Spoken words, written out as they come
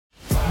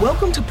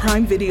Welcome to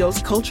Prime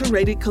Video's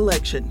Culture-Rated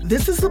Collection.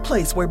 This is the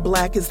place where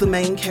Black is the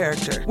main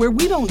character, where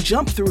we don't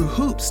jump through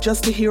hoops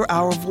just to hear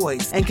our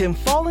voice, and can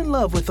fall in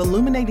love with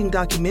illuminating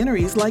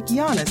documentaries like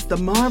Giannis, The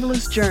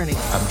Marvelous Journey.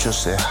 I'm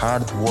just a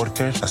hard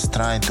worker that's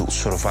trying to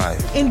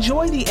survive.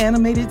 Enjoy the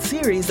animated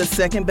series, The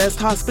Second Best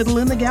Hospital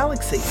in the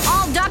Galaxy.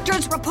 All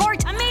doctors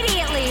report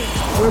immediately!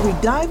 Where we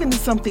dive into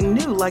something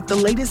new like the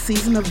latest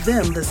season of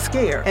Them, The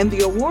Scare, and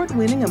the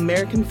award-winning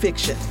American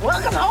Fiction.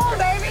 Welcome home,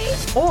 baby!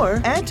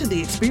 Or add to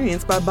the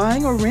experience by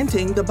buying or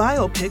renting the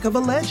biopic of a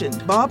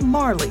legend, Bob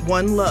Marley,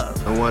 One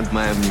Love. I want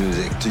my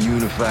music to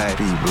unify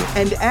people.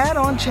 And add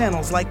on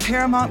channels like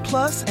Paramount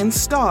Plus and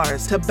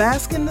Stars to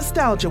bask in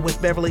nostalgia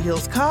with Beverly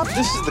Hills Cop.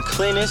 This is the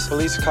cleanest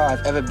police car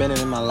I've ever been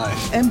in my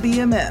life. And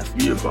BMF.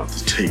 We're about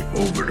to take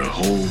over the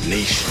whole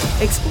nation.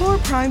 Explore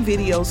Prime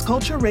Video's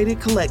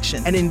Culture-Rated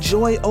Collection and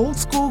enjoy old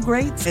school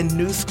greats and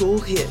new school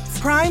hits.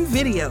 Prime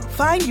Video.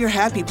 Find your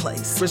happy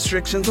place.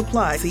 Restrictions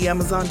apply. See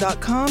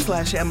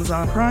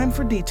Amazon.com/Amazon Prime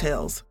for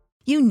details.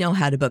 You know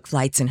how to book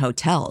flights and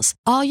hotels.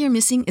 All you're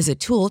missing is a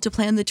tool to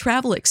plan the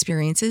travel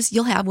experiences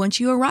you'll have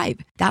once you arrive.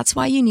 That's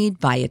why you need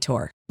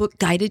Viator. Book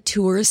guided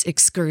tours,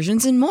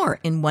 excursions, and more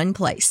in one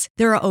place.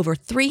 There are over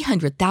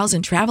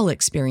 300,000 travel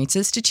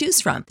experiences to choose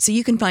from, so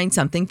you can find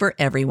something for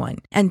everyone.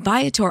 And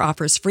Viator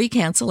offers free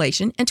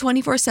cancellation and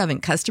 24/7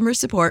 customer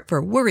support for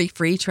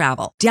worry-free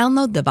travel.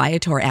 Download the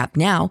Viator app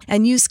now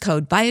and use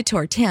code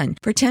Viator10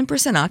 for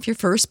 10% off your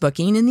first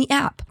booking in the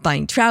app.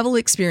 Find travel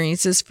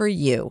experiences for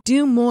you.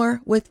 Do more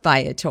with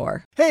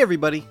Viator. Hey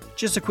everybody,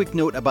 just a quick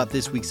note about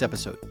this week's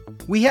episode.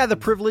 We had the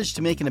privilege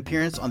to make an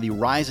appearance on the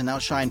Rise and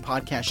Outshine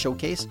podcast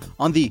showcase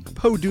on the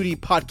Po Duty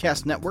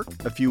Podcast Network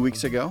a few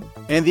weeks ago,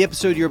 and the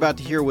episode you're about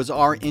to hear was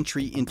our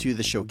entry into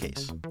the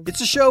showcase.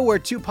 It's a show where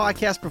two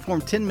podcasts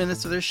perform 10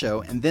 minutes of their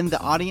show, and then the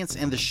audience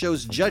and the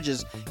show's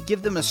judges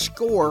give them a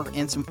score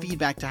and some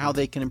feedback to how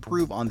they can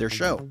improve on their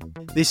show.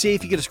 They say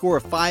if you get a score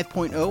of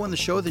 5.0 on the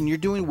show, then you're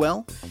doing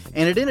well,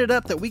 and it ended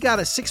up that we got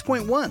a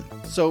 6.1,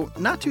 so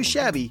not too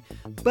shabby,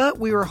 but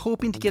we were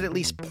hoping to get at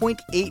least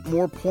 0.8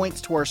 more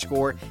points to our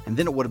score, and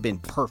then it would have been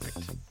perfect.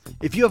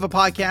 If you have a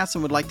podcast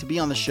and would like to be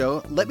on the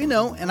show, let me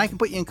know and I can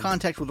put you in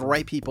contact with the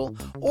right people,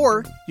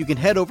 or you can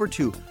head over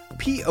to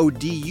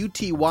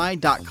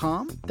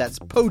poduty.com. That's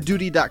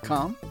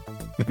poduty.com.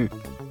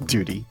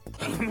 Duty.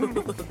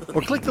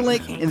 Or click the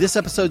link in this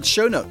episode's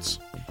show notes.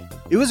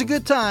 It was a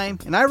good time,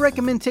 and I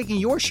recommend taking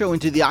your show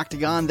into the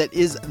octagon that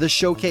is the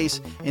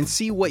showcase and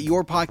see what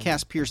your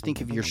podcast peers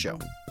think of your show.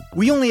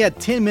 We only had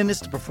 10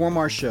 minutes to perform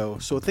our show,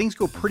 so things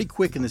go pretty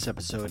quick in this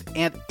episode,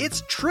 and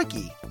it's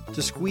tricky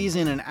to squeeze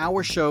in an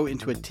hour show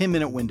into a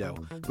 10-minute window.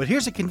 But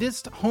here's a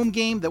condensed home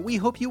game that we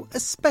hope you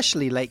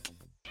especially like.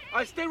 All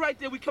right, stay right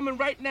there. We coming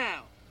right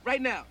now.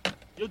 Right now.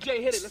 Yo,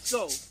 Jay, hit it. Let's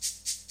go.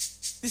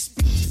 This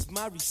speech is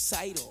my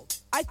recital.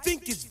 I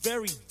think it's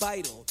very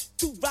vital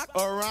to rock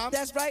around.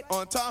 That's right.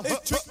 On time.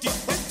 It's tricky.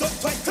 It's the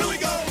fight. Here we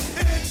go.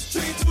 It's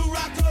tricky to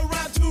rock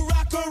around. To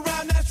rock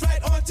around. That's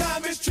right. On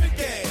time. It's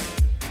tricky.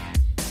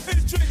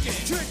 It's tricky.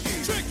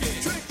 Tricky.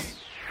 Tricky. Tricky.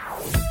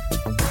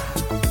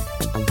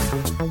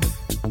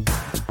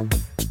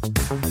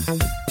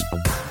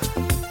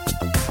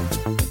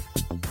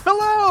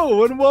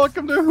 Hello, and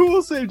welcome to Who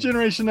Will Save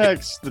Generation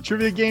X, the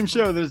trivia game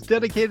show that is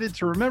dedicated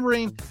to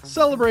remembering,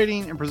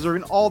 celebrating, and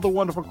preserving all the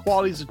wonderful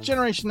qualities of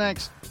Generation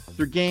X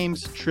through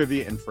games,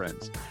 trivia, and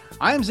friends.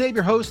 I am Zabe,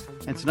 your host,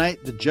 and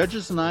tonight the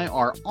judges and I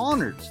are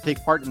honored to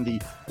take part in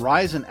the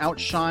Rise and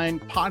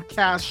Outshine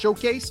podcast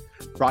showcase,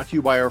 brought to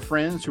you by our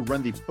friends who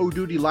run the Po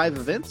Duty live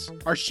events.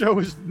 Our show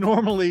is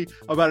normally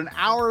about an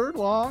hour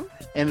long,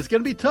 and it's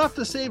going to be tough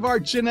to save our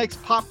Gen X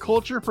pop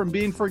culture from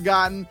being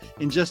forgotten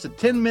in just a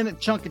 10-minute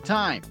chunk of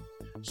time.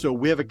 So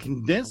we have a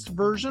condensed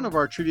version of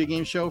our trivia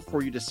game show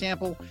for you to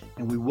sample,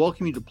 and we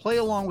welcome you to play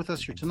along with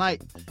us here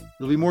tonight.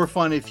 It'll be more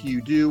fun if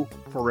you do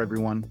for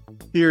everyone.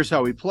 Here's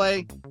how we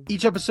play.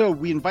 Each episode,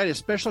 we invite a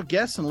special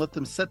guest and let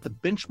them set the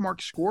benchmark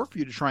score for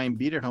you to try and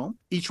beat at home.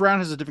 Each round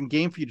has a different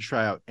game for you to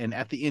try out, and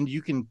at the end,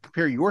 you can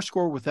compare your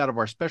score with that of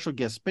our special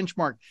guest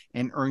benchmark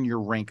and earn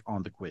your rank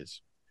on the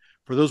quiz.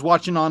 For those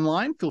watching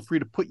online, feel free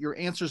to put your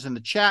answers in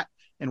the chat,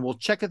 and we'll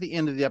check at the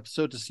end of the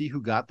episode to see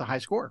who got the high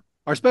score.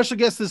 Our special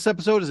guest this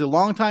episode is a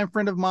longtime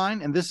friend of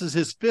mine, and this is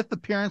his 5th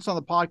appearance on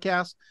the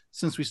podcast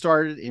since we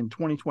started in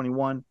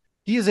 2021.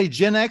 He is a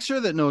Gen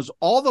Xer that knows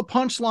all the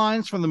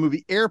punchlines from the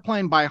movie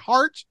Airplane by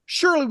heart.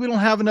 Surely we don't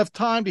have enough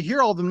time to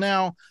hear all of them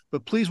now,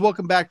 but please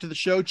welcome back to the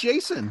show,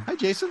 Jason. Hi,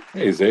 Jason.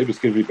 Hey, Zabe, it's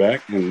good to be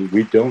back, and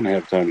we don't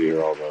have time to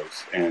hear all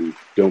those, and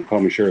don't call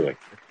me Shirley.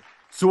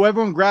 So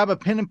everyone grab a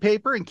pen and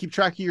paper and keep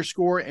track of your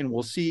score, and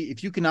we'll see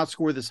if you can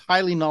outscore this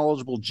highly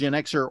knowledgeable Gen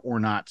Xer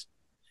or not.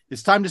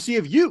 It's time to see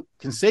if you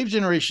can save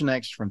Generation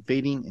X from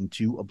fading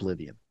into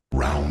oblivion.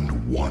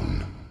 Round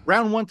 1.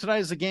 Round 1 tonight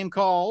is a game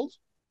called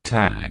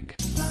Tag.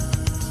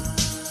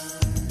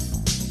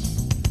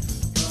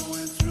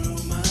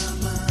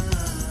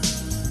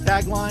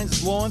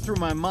 Taglines Blowing Through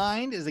My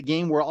Mind is a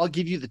game where I'll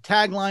give you the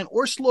tagline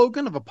or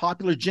slogan of a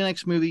popular Gen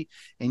X movie,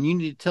 and you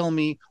need to tell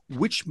me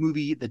which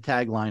movie the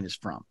tagline is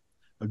from.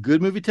 A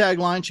good movie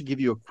tagline should give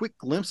you a quick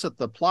glimpse at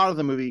the plot of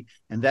the movie,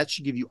 and that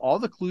should give you all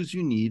the clues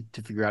you need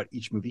to figure out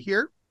each movie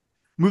here.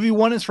 Movie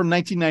 1 is from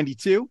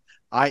 1992.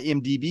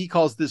 IMDb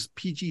calls this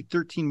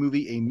PG-13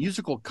 movie a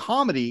musical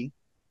comedy.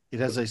 It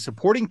has a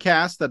supporting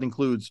cast that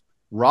includes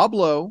Rob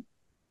Lowe,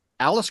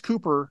 Alice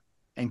Cooper,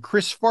 and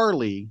Chris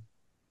Farley.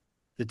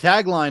 The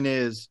tagline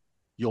is,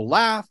 you'll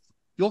laugh,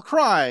 you'll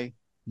cry,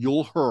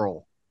 you'll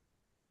hurl.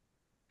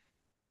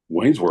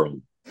 Wayne's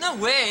World. No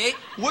way.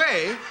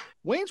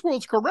 Wayne's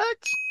World's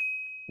correct.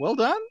 Well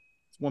done.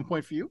 It's 1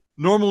 point for you.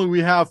 Normally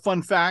we have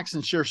fun facts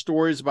and share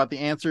stories about the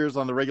answers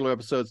on the regular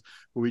episodes,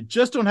 but we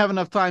just don't have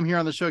enough time here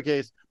on the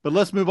showcase. But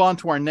let's move on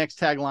to our next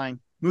tagline.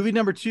 Movie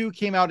number 2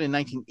 came out in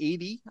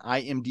 1980.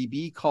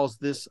 IMDb calls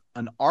this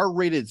an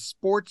R-rated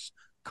sports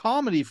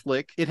comedy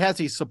flick. It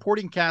has a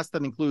supporting cast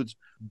that includes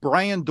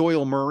Brian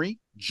Doyle Murray,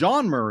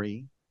 John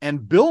Murray,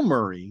 and Bill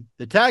Murray.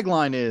 The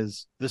tagline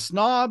is, the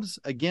snobs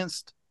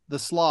against the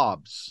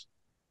slobs.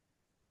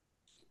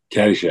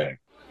 Caddyshack.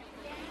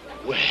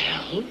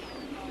 Well,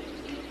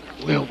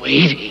 we're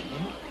waiting.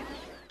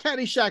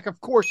 Caddyshack, of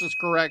course, is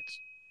correct.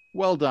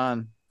 Well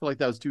done. I feel like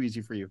that was too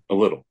easy for you. A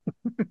little.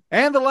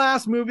 And the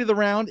last movie of the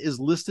round is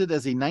listed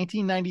as a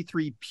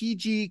 1993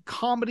 PG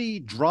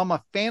comedy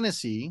drama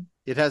fantasy.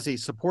 It has a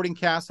supporting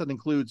cast that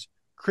includes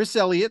Chris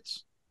Elliott,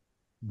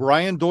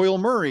 Brian Doyle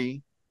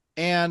Murray,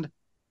 and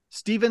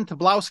Stephen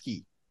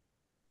Tobolowsky.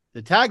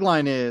 The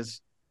tagline is,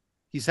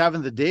 he's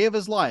having the day of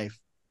his life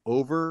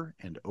over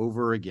and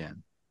over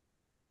again.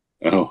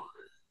 Oh.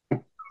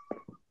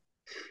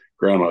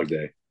 Groundhog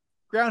Day.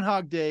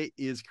 Groundhog Day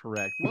is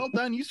correct. Well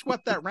done. You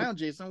swept that round,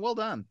 Jason. Well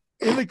done.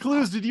 In the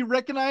clues, did you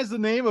recognize the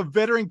name of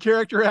veteran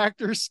character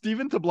actor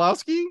Stephen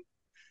Tobolowsky?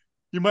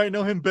 You might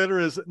know him better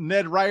as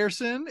Ned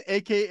Ryerson,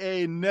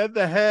 a.k.a. Ned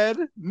the Head,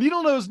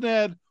 Needle-Nosed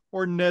Ned,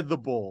 or Ned the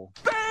Bull.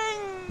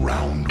 Bang!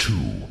 Round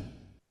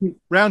 2.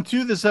 Round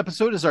 2 this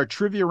episode is our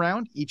trivia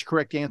round. Each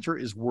correct answer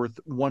is worth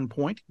 1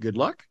 point. Good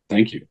luck.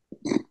 Thank you.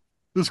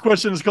 This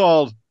question is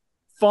called,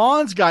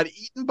 Fonz Got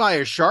Eaten by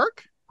a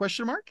Shark?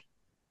 Question mark.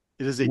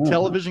 It is a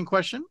television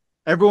question.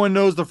 Everyone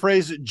knows the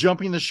phrase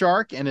jumping the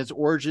shark and its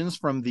origins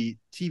from the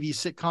TV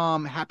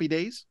sitcom Happy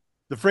Days.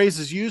 The phrase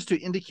is used to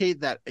indicate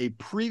that a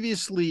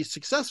previously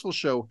successful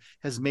show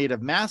has made a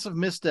massive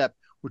misstep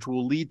which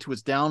will lead to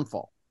its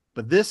downfall.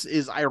 But this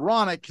is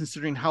ironic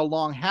considering how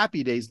long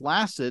Happy Days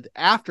lasted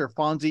after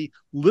Fonzie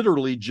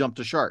literally jumped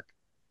a shark.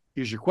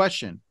 Here's your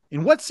question.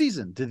 In what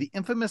season did the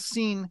infamous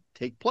scene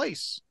take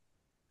place?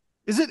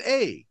 Is it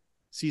A,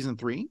 season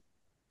 3,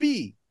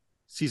 B,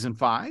 season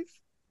 5,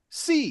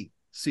 C,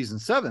 season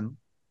 7,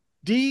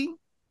 D,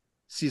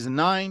 season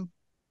 9,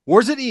 or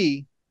is it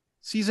E,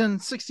 season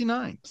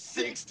 69?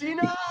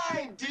 69,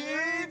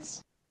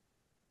 dudes!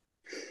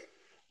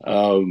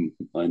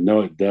 I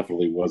know it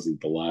definitely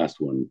wasn't the last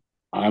one.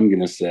 I'm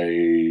going to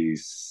say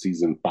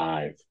season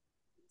 5.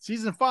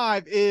 Season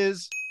 5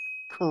 is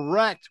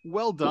correct.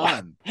 Well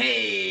done.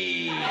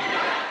 Hey!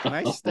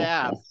 Nice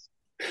stab.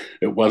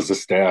 It was a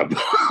stab.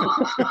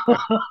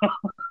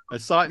 I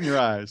saw it in your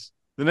eyes.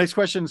 The next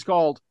question is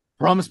called,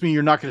 Promise Me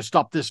You're Not Going to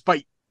Stop This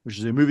Fight, which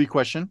is a movie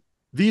question.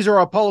 These are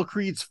Apollo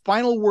Creed's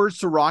final words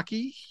to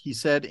Rocky. He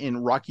said in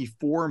Rocky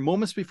 4,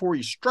 moments before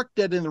he struck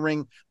dead in the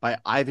ring by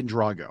Ivan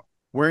Drago.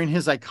 Wearing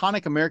his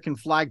iconic American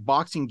flag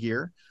boxing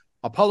gear,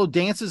 Apollo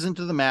dances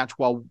into the match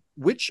while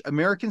which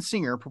American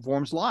singer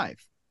performs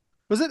live?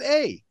 Was it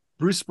A,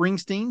 Bruce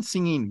Springsteen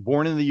singing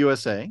Born in the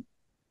USA?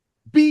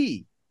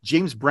 B,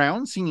 James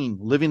Brown singing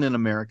Living in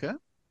America?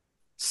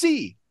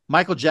 C,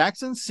 Michael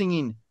Jackson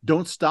singing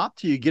Don't Stop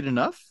Till You Get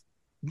Enough?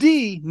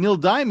 D, Neil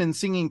Diamond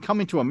singing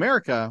Coming to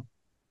America?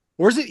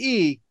 Or is it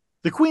E,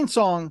 the Queen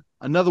song,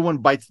 Another One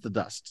Bites the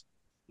Dust?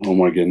 Oh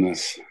my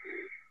goodness.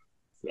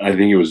 I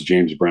think it was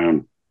James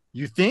Brown.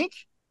 You think?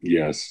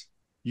 Yes.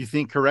 You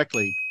think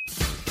correctly.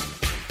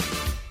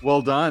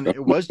 Well done.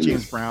 It was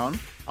James Brown.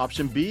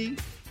 Option B,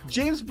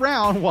 James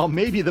Brown, while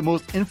maybe the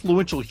most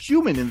influential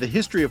human in the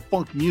history of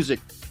funk music,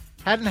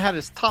 hadn't had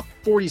his top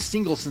 40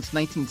 single since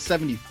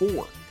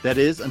 1974. That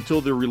is,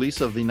 until the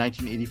release of the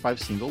 1985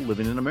 single,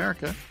 Living in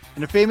America.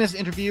 In a famous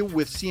interview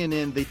with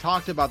CNN, they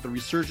talked about the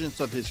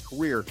resurgence of his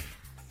career,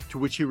 to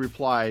which he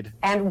replied,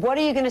 And what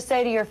are you going to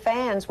say to your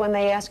fans when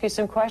they ask you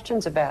some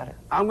questions about it?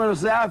 I'm going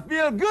to say I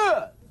feel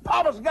good.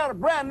 Papa's got a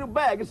brand new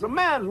bag. It's a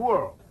man's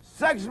world.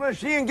 Sex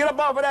machine, get up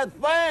off of that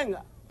thing.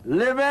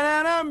 Living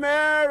in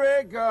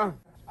America.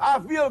 I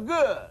feel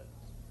good.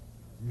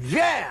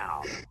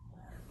 Jam.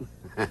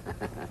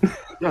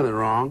 Nothing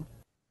wrong.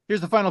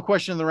 Here's the final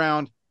question of the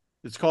round.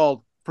 It's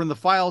called From the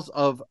Files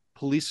of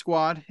Police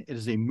Squad. It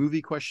is a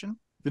movie question.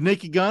 The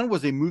Naked Gun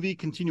was a movie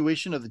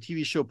continuation of the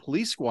TV show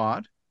Police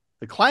Squad.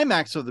 The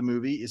climax of the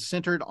movie is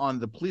centered on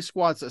the police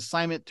squad's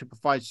assignment to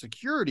provide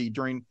security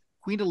during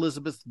Queen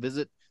Elizabeth's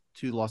visit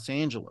to Los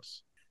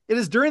Angeles. It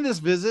is during this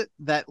visit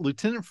that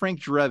Lieutenant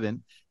Frank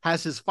Drebin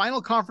has his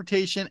final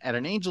confrontation at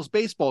an Angels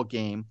baseball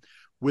game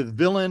with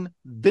villain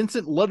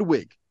Vincent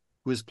Ludwig,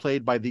 who is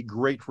played by the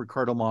great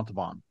Ricardo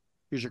Montalban.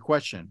 Here's your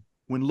question.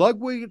 When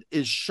Ludwig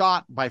is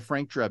shot by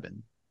Frank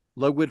Drebin,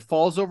 Ludwig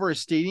falls over a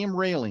stadium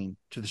railing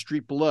to the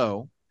street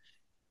below,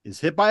 is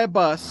hit by a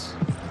bus,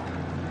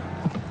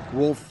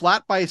 rolled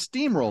flat by a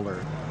steamroller,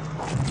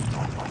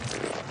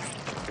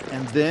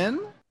 and then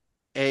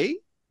A,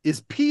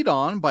 is peed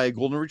on by a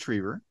golden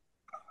retriever,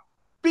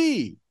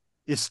 B,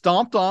 is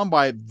stomped on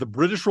by the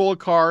British roll of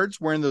cards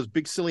wearing those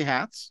big silly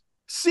hats,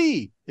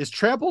 C, is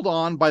trampled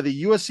on by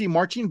the USC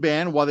marching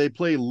band while they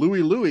play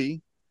Louie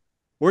Louie,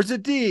 or is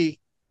it D,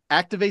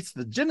 activates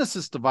the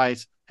Genesis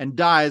device and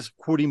dies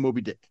quoting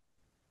Moby Dick?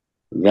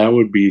 That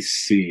would be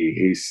C.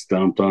 He's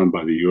stomped on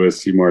by the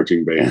USC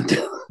marching band.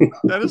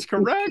 That is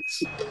correct.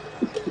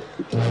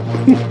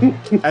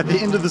 At the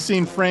end of the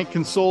scene, Frank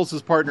consoles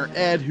his partner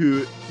Ed,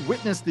 who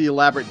witnessed the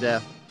elaborate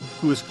death,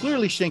 who is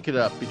clearly shaken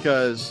up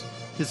because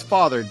his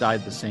father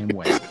died the same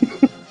way.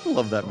 I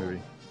love that movie.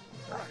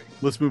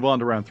 Let's move on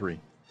to round 3.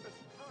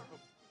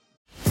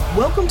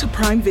 Welcome to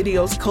Prime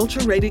Video's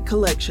culture-rated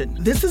collection.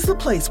 This is the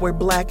place where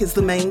Black is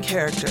the main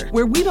character,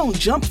 where we don't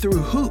jump through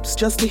hoops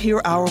just to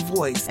hear our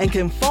voice and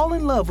can fall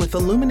in love with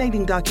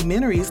illuminating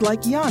documentaries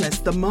like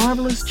Giannis, The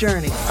Marvelous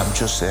Journey. I'm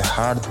just a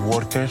hard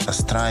worker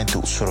that's trying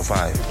to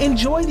survive.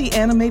 Enjoy the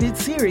animated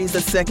series,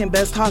 The Second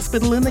Best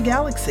Hospital in the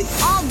Galaxy.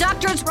 All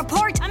doctors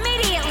report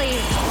immediately.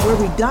 Where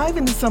we dive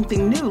into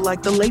something new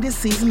like the latest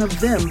season of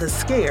Them, The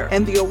Scare,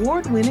 and the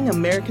award-winning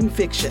American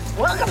Fiction.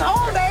 Welcome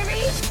home, baby.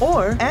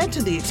 Or add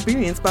to the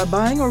experience by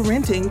buying or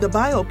renting the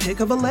biopic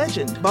of a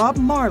legend, Bob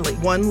Marley,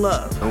 One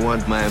Love. I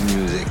want my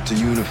music to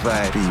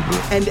unify people.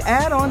 And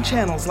add on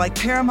channels like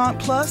Paramount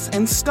Plus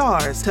and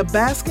Stars to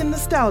bask in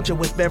nostalgia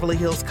with Beverly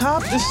Hills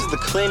Cop. This is the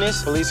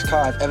cleanest police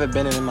car I've ever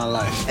been in my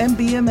life. And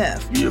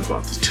BMF. You're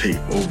about to take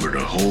over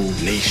the whole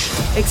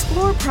nation.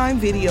 Explore Prime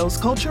Video's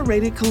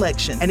culture-rated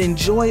collection and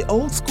enjoy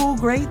old school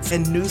greats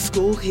and new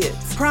school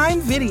hits. Prime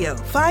Video.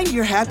 Find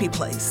your happy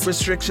place.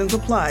 Restrictions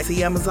apply.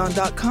 See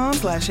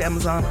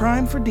Amazon.com/Amazon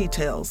Prime for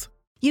details.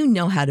 You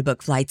know how to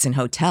book flights and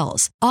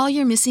hotels. All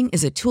you're missing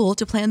is a tool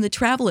to plan the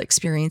travel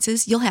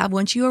experiences you'll have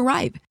once you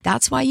arrive.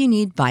 That's why you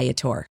need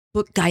Viator.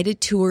 Book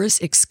guided tours,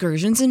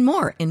 excursions, and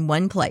more in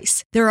one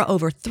place. There are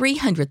over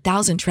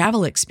 300,000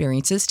 travel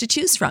experiences to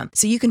choose from,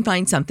 so you can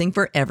find something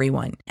for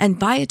everyone. And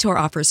Viator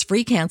offers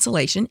free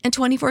cancellation and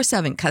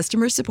 24/7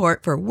 customer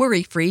support for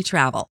worry-free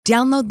travel.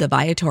 Download the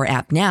Viator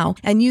app now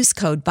and use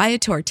code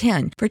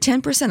Viator10 for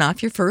 10%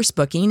 off your first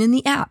booking in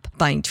the app.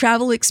 Find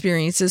travel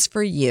experiences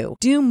for you.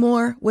 Do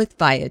more with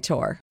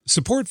Viator.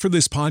 Support for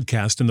this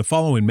podcast and the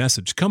following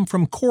message come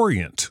from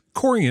Corient.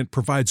 Corient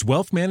provides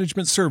wealth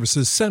management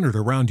services centered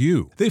around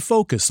you. They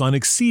focus on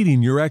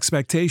exceeding your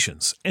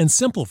expectations and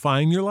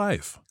simplifying your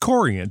life.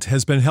 Corient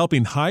has been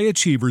helping high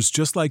achievers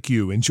just like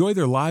you enjoy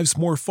their lives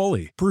more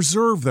fully,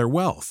 preserve their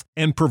wealth,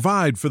 and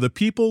provide for the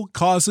people,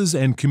 causes,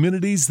 and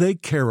communities they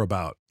care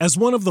about. As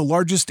one of the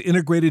largest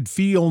integrated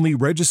fee-only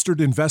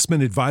registered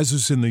investment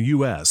advisors in the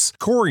U.S.,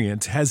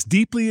 Corient has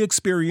deeply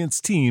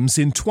experienced teams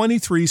in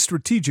 23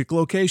 strategic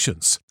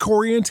locations.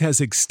 Corient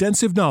has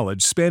extensive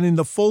knowledge spanning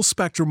the full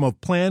spectrum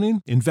of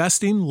planning,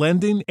 investing,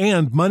 lending,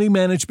 and money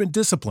management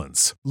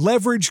disciplines.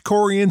 Leverage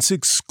Corient's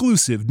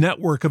exclusive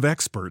network of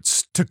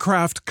experts to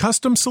craft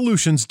custom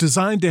solutions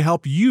designed to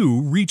help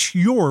you reach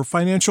your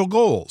financial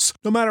goals,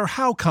 no matter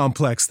how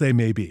complex they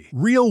may be.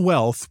 Real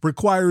wealth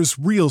requires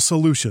real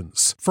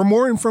solutions. For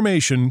more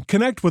information,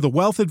 connect with a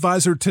wealth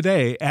advisor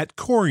today at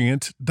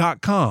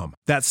Corient.com.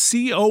 That's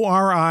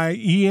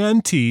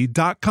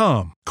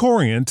Corient.com.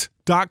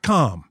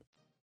 Corient.com.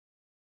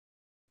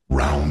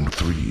 Round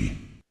 3.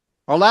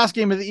 Our last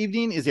game of the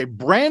evening is a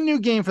brand new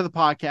game for the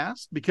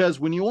podcast,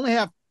 because when you only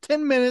have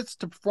 10 minutes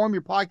to perform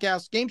your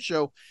podcast game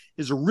show,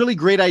 is a really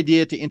great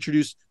idea to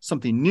introduce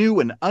something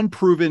new and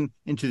unproven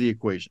into the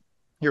equation.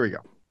 Here we go.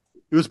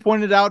 It was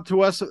pointed out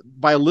to us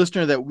by a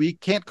listener that we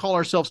can't call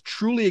ourselves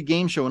truly a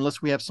game show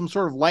unless we have some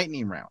sort of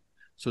lightning round.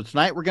 So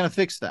tonight we're going to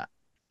fix that.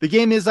 The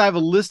game is I have a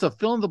list of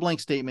fill-in-the-blank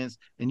statements,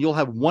 and you'll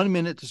have 1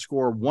 minute to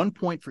score 1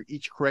 point for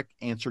each correct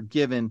answer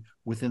given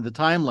within the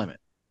time limit.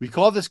 We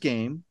call this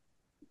game,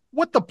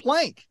 What the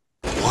Blank?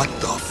 What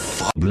the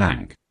fuck?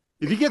 Blank.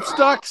 If you get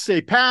stuck, say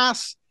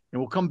pass,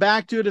 and we'll come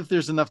back to it if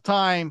there's enough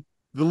time.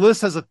 The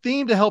list has a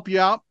theme to help you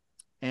out,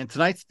 and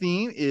tonight's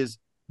theme is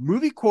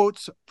movie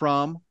quotes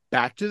from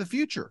Back to the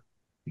Future.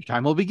 Your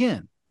time will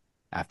begin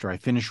after I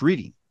finish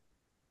reading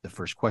the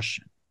first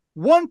question.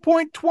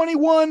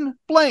 1.21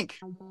 blank.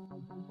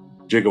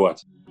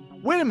 Gigawatts.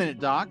 Wait a minute,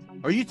 Doc.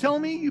 Are you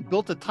telling me you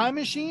built a time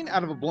machine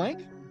out of a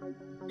blank?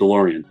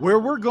 DeLorean. Where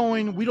we're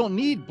going, we don't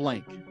need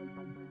blank.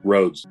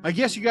 Roads. I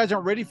guess you guys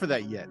aren't ready for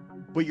that yet,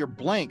 but your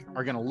blank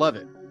are going to love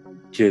it.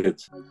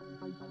 Kids.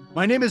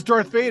 My name is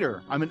Darth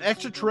Vader. I'm an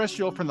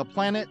extraterrestrial from the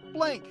planet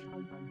blank.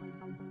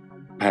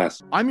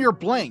 Pass. I'm your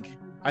blank.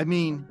 I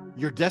mean,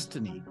 your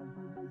destiny.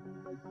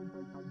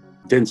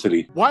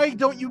 Density. Why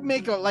don't you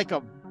make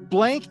a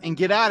blank and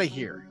get out of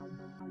here?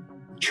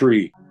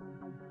 Tree.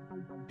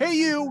 Hey,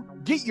 you,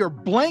 get your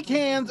blank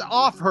hands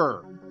off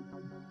her.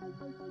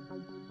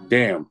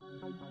 Damn.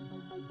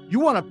 You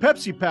want a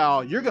Pepsi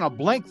Pal, you're going to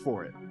blank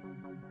for it.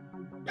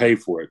 Pay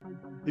for it.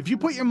 If you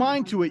put your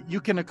mind to it,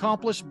 you can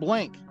accomplish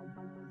blank.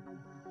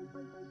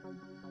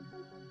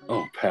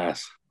 Oh,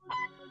 pass.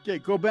 Okay,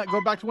 go back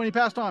to when he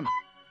passed on.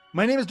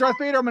 My name is Darth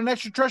Vader. I'm an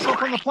extraterrestrial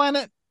from the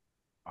planet.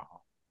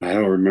 I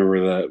don't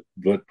remember that.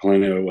 What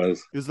planet it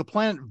was. It was the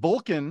planet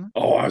Vulcan.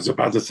 Oh, I was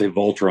about to say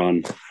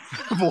Voltron.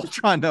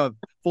 Voltron, no.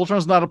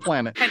 Voltron's not a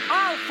planet. And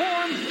I'll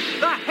form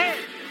the head.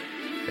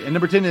 And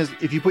number 10 is,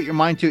 if you put your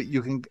mind to it,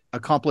 you can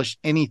accomplish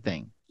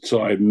anything.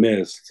 So I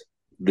missed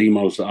the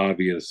most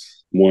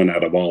obvious one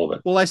out of all of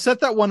it. Well, I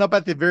set that one up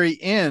at the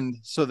very end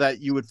so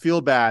that you would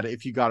feel bad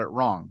if you got it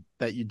wrong,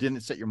 that you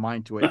didn't set your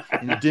mind to it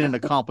and you didn't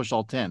accomplish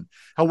all 10.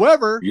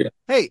 However,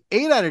 hey,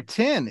 8 out of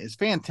 10 is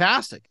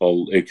fantastic.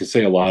 Well, it could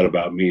say a lot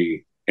about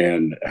me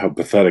and how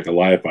pathetic a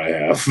life I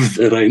have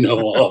that I know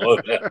all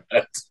of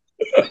that.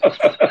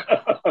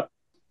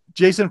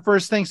 Jason,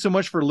 first, thanks so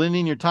much for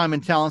lending your time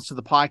and talents to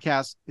the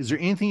podcast. Is there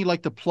anything you'd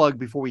like to plug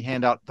before we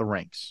hand out the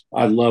ranks?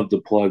 I'd love to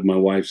plug my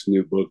wife's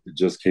new book that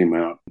just came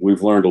out.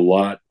 We've learned a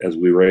lot as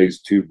we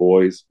raised 2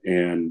 boys,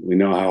 and we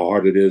know how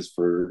hard it is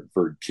for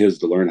kids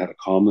to learn how to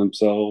calm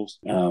themselves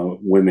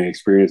when they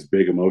experience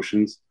big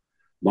emotions.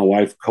 My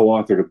wife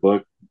co-authored a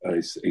book,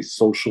 a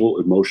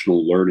social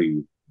emotional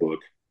learning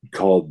book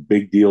called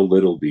Big Deal,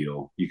 Little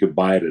Deal. You could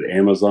buy it at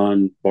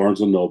Amazon,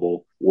 Barnes &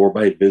 Noble, or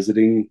by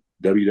visiting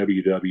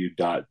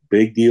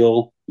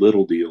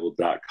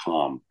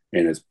www.bigdeallittledeal.com,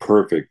 and it's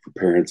perfect for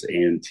parents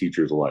and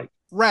teachers alike.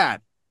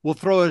 Rad. We'll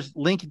throw a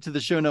link into the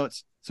show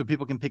notes so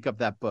people can pick up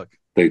that book.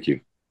 Thank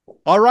you.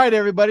 All right,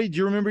 everybody. Do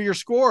you remember your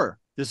score?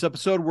 This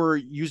episode, we're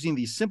using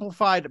the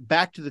simplified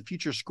Back to the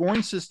Future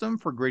scoring system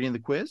for grading the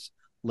quiz.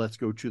 Let's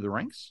go to the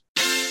ranks.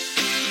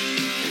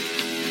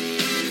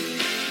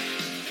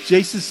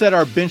 Jason set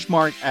our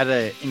benchmark at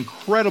an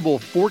incredible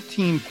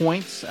 14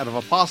 points out of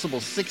a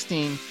possible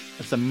 16.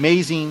 That's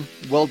amazing.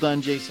 Well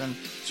done, Jason.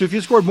 So if you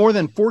scored more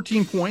than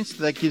 14 points,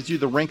 that gives you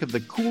the rank of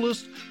the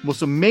coolest,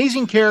 most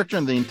amazing character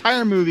in the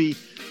entire movie.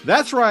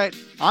 That's right.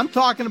 I'm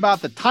talking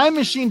about the Time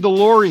Machine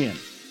DeLorean.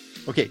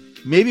 Okay,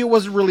 maybe it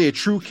wasn't really a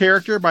true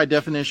character by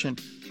definition,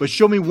 but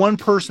show me one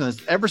person that's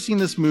ever seen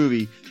this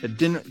movie that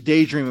didn't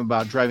daydream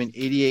about driving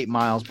 88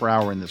 miles per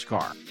hour in this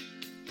car.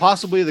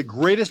 Possibly the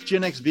greatest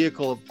Gen X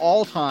vehicle of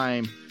all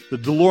time, the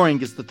DeLorean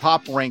gets the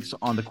top ranks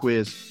on the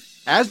quiz.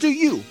 As do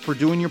you for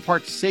doing your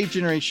part to save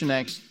Generation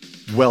X.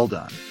 Well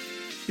done.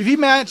 If you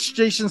match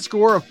Jason's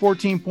score of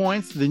 14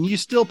 points, then you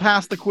still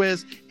pass the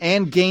quiz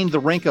and gain the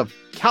rank of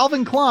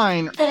Calvin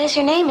Klein. That is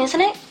your name,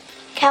 isn't it?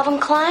 Calvin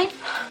Klein?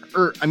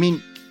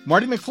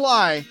 Marty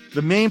McFly,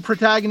 the main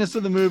protagonist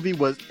of the movie,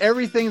 was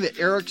everything that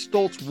Eric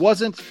Stoltz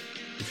wasn't.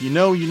 If you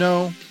know, you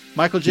know.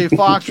 Michael J.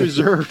 Fox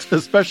reserved a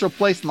special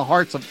place in the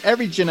hearts of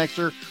every Gen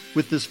Xer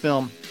with this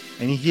film,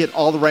 and he hit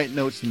all the right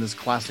notes in this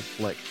classic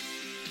flick.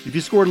 If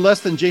you scored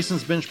less than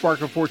Jason's benchmark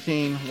of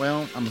 14,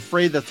 well, I'm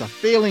afraid that's a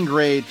failing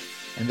grade,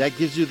 and that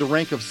gives you the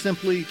rank of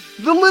simply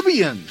the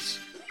Libyans.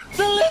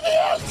 The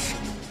Libyans!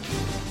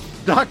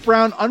 Doc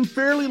Brown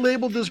unfairly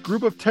labeled this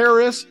group of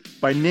terrorists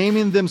by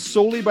naming them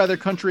solely by their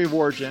country of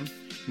origin,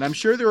 and I'm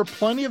sure there were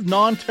plenty of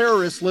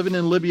non-terrorists living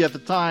in Libya at the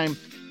time,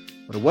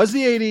 but it was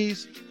the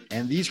 80s,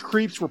 and these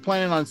creeps were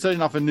planning on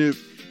setting off a nuke,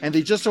 and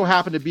they just so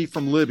happened to be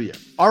from Libya.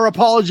 Our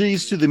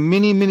apologies to the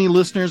many, many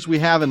listeners we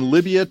have in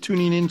Libya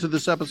tuning into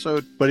this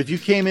episode, but if you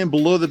came in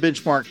below the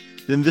benchmark,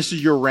 then this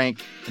is your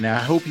rank, and I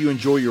hope you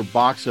enjoy your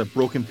box of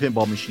broken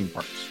pinball machine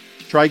parts.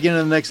 Try again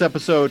in the next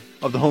episode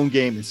of The Home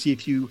Game and see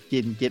if you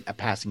can get a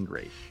passing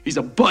grade. He's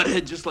a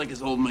butthead just like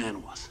his old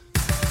man was.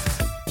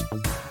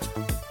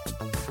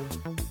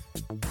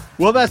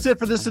 Well, that's it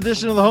for this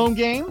edition of The Home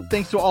Game.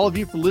 Thanks to all of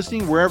you for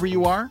listening wherever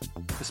you are,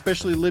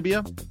 especially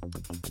Libya.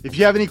 If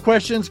you have any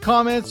questions,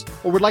 comments,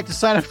 or would like to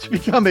sign up to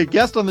become a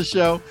guest on the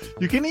show,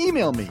 you can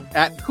email me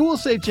at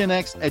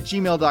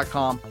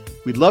whowill@gmail.com.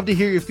 We'd love to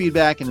hear your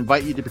feedback and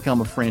invite you to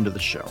become a friend of the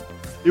show.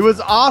 It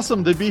was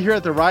awesome to be here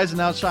at the Rise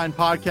and Outshine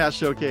Podcast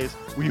Showcase.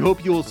 We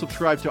hope you will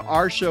subscribe to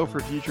our show for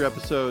future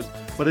episodes.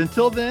 But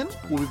until then,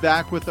 we'll be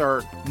back with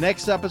our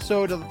next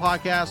episode of the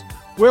podcast,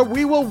 where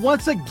we will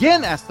once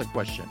again ask the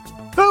question,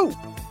 who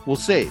will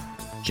save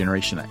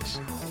Generation X?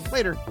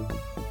 Later.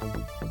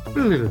 Oh,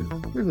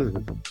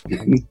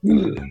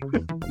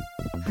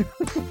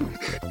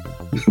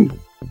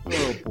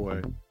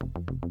 boy.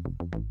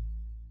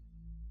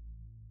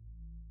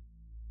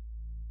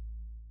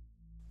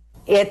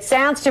 It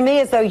sounds to me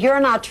as though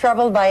you're not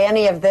troubled by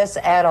any of this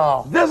at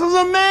all. This is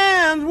a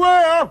man's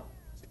world.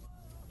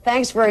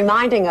 Thanks for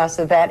reminding us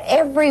of that.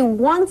 Every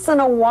once in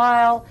a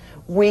while,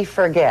 we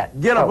forget.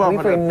 Get up but off we've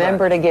of that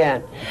remembered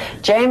again.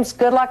 James,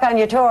 good luck on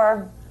your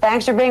tour.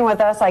 Thanks for being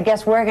with us. I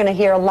guess we're going to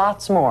hear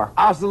lots more.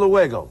 Hasta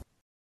luego.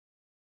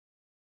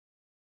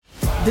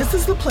 This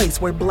is the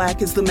place where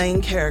Black is the main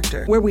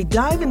character, where we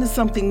dive into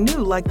something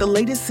new like the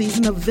latest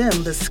season of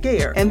Them, The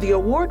Scare, and the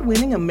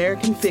award-winning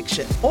American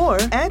Fiction. Or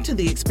add to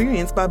the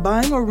experience by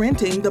buying or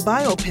renting the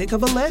biopic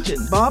of a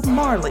legend, Bob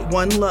Marley,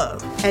 One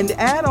Love. And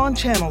add on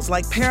channels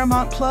like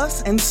Paramount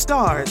Plus and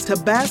Stars to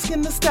bask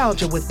in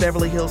nostalgia with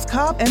Beverly Hills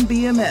Cop and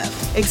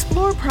BMF.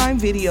 Explore Prime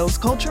Video's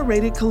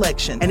culture-rated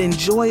collection and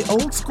enjoy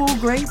old school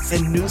greats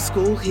and new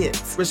school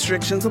hits.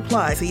 Restrictions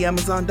apply. See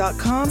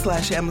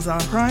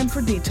Amazon.com/Amazon Prime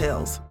for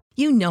details.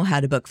 You know how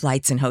to book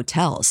flights and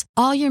hotels.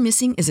 All you're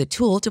missing is a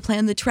tool to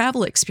plan the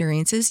travel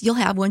experiences you'll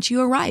have once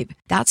you arrive.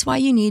 That's why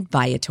you need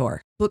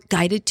Viator. Book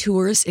guided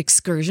tours,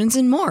 excursions,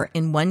 and more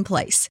in one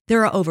place.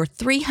 There are over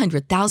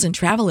 300,000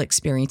 travel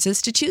experiences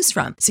to choose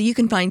from, so you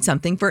can find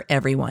something for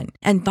everyone.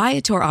 And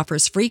Viator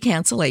offers free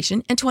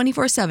cancellation and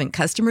 24/7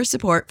 customer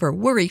support for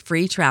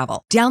worry-free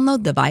travel.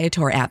 Download the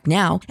Viator app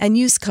now and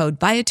use code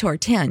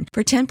Viator10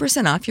 for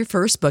 10% off your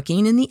first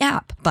booking in the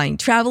app. Find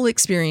travel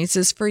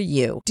experiences for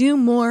you. Do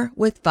more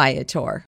with Viator.